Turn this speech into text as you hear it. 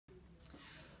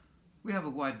We have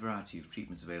a wide variety of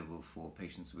treatments available for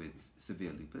patients with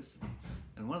severe lupus,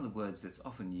 and one of the words that's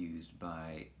often used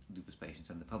by lupus patients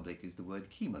and the public is the word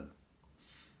chemo.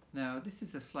 Now, this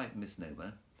is a slight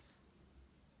misnomer,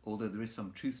 although there is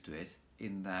some truth to it,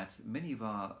 in that many of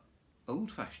our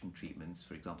old-fashioned treatments,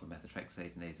 for example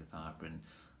methotrexate and azathioprine,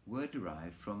 were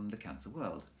derived from the cancer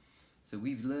world. So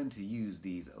we've learned to use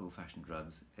these old-fashioned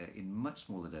drugs in much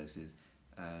smaller doses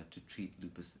to treat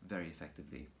lupus very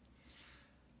effectively.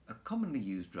 A commonly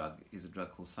used drug is a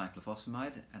drug called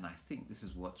cyclophosphamide, and I think this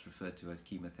is what's referred to as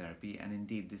chemotherapy, and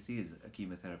indeed this is a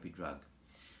chemotherapy drug.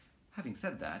 Having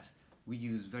said that, we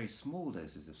use very small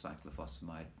doses of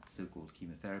cyclophosphamide, so-called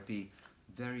chemotherapy,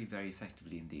 very, very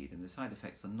effectively indeed, and the side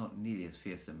effects are not nearly as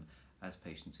fearsome as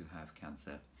patients who have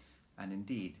cancer. And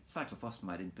indeed,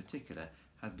 cyclophosphamide in particular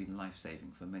has been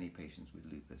life-saving for many patients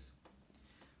with lupus.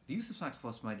 The use of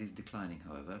cyclophosphamide is declining,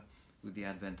 however, with the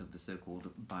advent of the so-called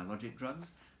biologic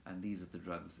drugs, and these are the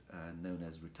drugs known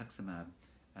as rituximab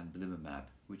and belimumab,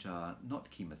 which are not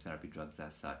chemotherapy drugs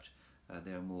as such.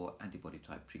 They are more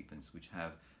antibody-type treatments which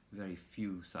have very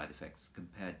few side effects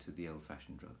compared to the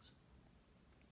old-fashioned drugs.